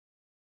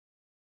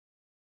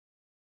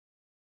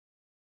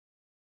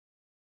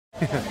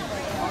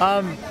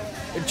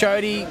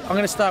Jodie, I'm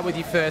going to start with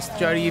you first.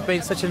 Jodie, you've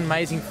been such an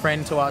amazing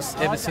friend to us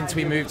ever since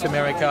we moved to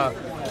America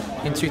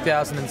in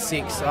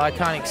 2006. I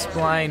can't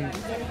explain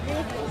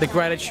the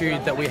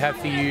gratitude that we have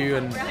for you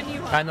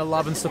and the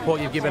love and support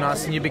you've given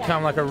us, and you've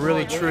become like a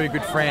really true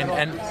good friend.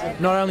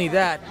 And not only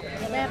that,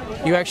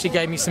 you actually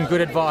gave me some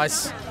good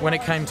advice when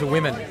it came to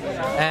women.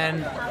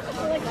 And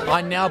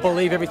I now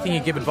believe everything you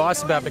give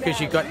advice about because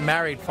you got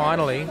married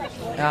finally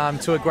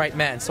to a great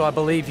man. So I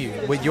believe you.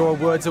 With your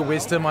words of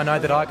wisdom, I know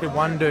that I could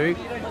one day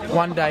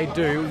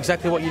do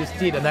exactly what you just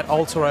did on that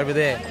altar over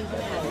there.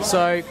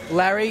 So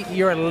Larry,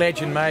 you're a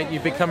legend, mate.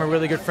 You've become a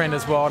really good friend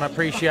as well, and I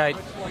appreciate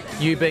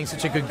you being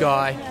such a good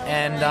guy.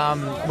 And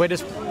we're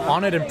just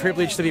honoured and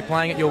privileged to be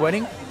playing at your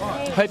wedding.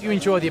 Hope you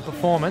enjoy the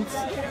performance.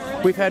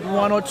 We've had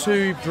 1 or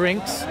 2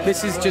 drinks.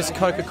 This is just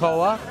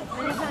Coca-Cola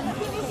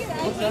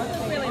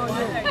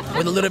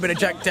with a little bit of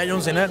Jack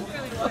Daniels in it,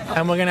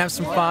 and we're going to have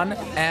some fun,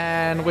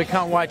 and we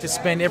can't wait to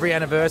spend every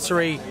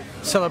anniversary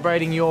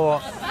celebrating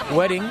your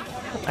wedding,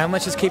 and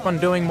let's just keep on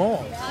doing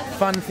more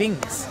fun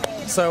things.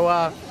 So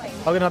I've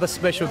got another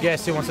special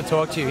guest who wants to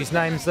talk to you. His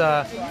name's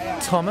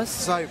Thomas.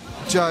 So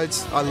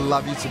Jodes, I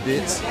love you to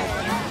bits.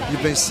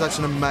 You've been such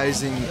an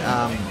amazing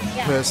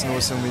person,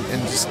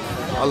 and just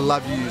I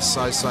love you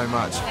so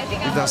much.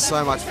 You've done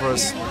so much for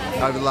us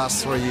over the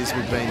last 3 years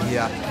we've been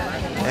here,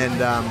 and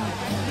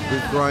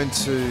we've grown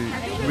to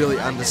really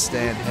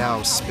understand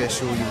how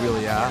special you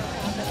really are.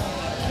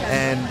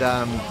 And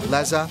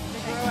Lazza,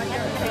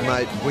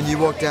 mate, when you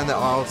walked down the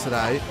aisle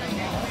today,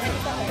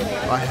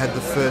 I had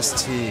the first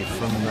tear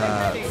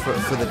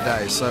for the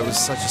day. So it was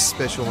such a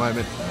special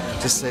moment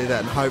to see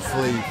that, and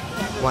hopefully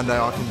one day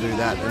I can do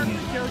that and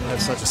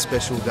have such a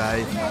special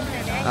day.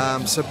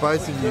 So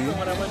both of you,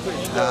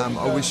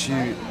 I wish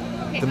you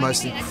the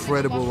most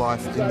incredible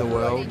life in the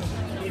world,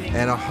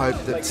 and I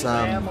hope that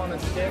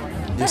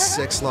your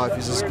sex life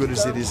is as good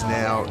as it is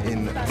now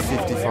in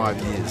 55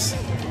 years.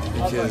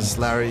 Because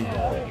Larry,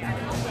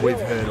 we've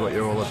heard what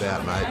you're all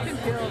about, mate.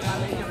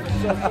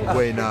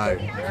 We know.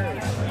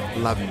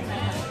 Love you.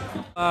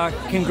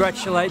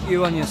 Congratulate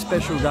you on your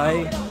special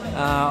day.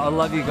 I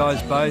love you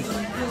guys both.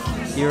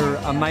 You're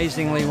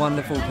amazingly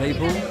wonderful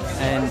people,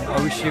 and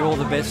I wish you all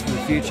the best for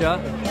the future.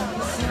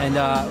 And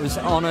it was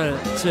an honour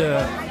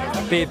to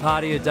be a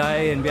part of your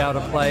day and be able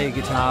to play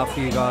guitar for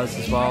you guys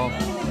as well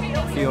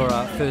for your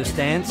first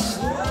dance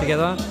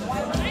together.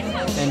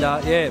 And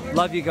yeah,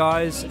 love you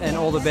guys and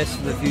all the best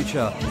for the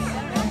future.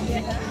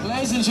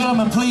 Ladies and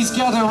gentlemen, please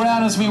gather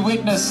around as we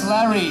witness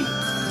Larry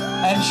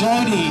and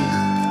Jodie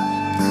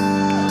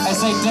as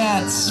they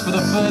dance for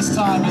the first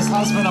time as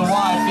husband and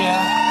wife,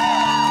 yeah?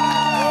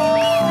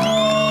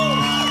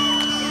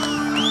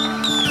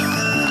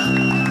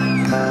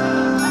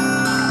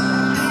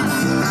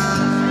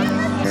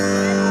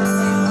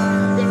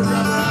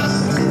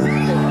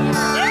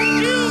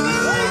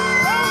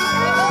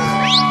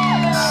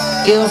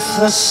 If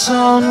the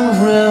sun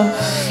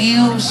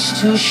refused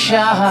to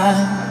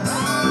shine,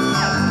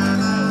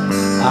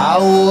 I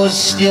would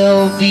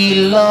still be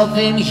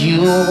loving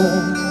you.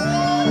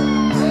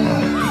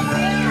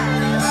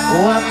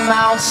 When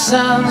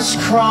mountains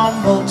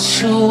crumble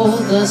to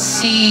the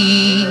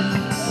sea,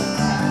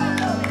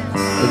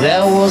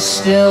 there will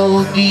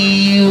still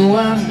be you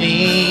and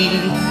me.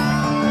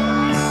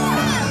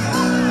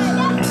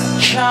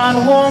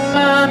 Kind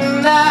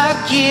woman, I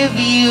give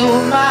you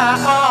my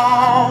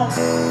all.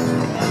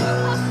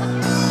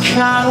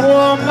 Kind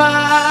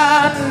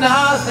woman,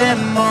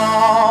 nothing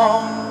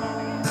more.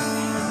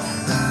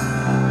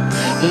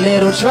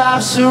 Little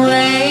drops of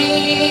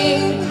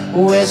rain,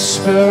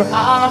 whisper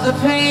of the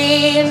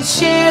pain,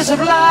 tears of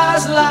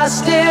lies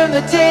lost in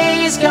the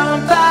days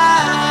gone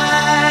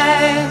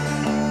by.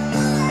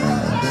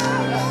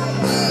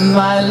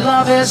 My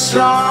love is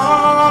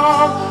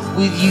strong,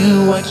 with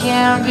you I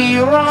can't be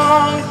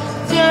wrong.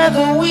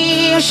 Together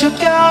we should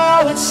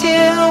go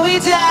until we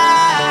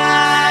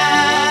die.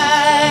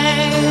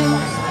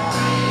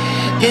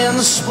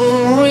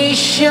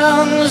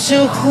 Inspiration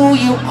to who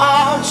you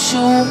are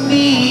to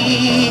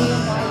me.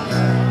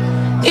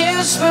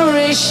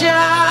 Inspiration,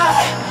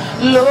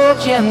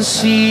 look and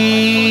see.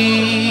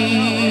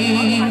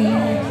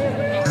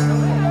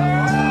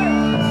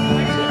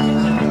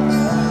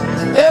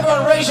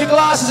 Everyone raise your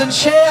glasses and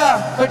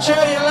cheer for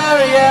Jodie and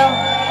Larry,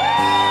 yeah?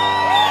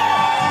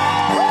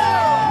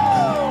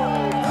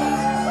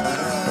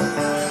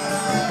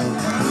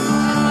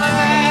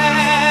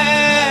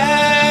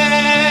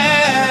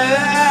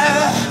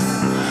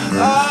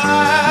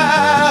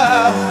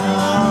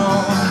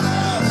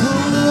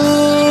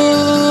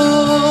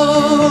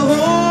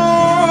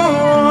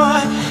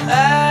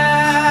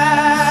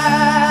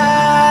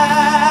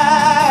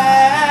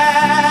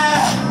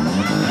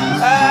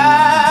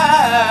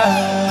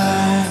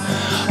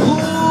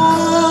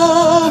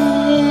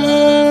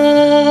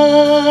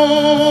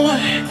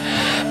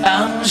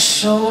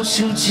 So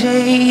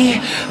today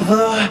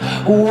the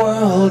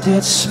world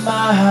it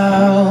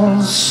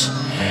smiles.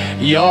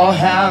 Your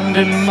hand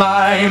in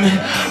mine,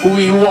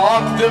 we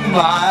walk the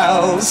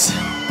miles.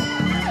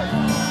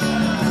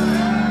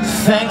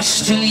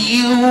 Thanks to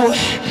you,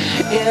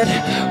 it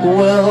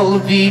will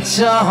be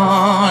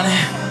done.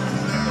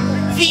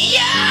 For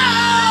you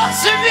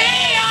to be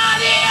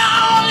the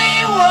only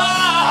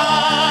one.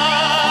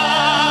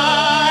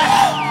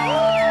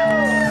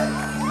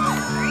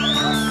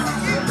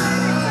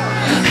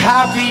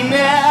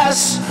 Happiness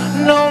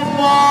no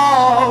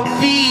more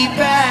be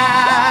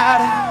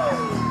bad.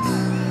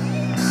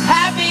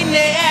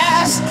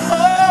 Happiness,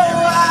 oh,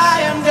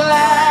 I am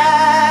glad.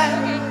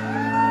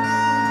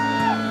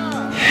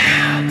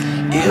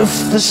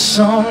 If the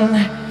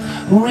sun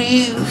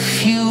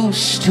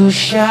refused to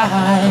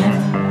shine,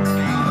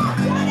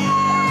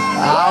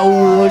 I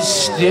would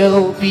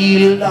still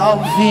be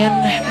loving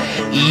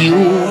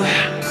you.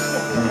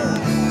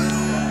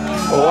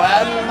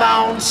 When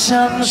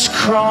mountains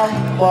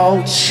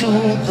crumble to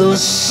the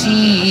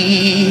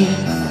sea,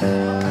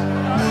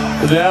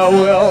 there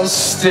will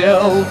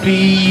still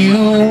be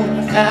you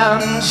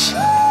and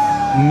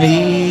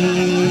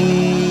me.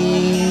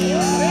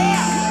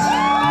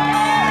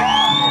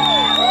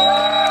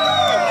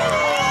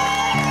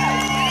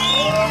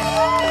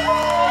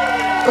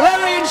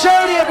 Larry and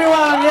Jodie,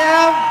 everyone,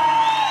 yeah?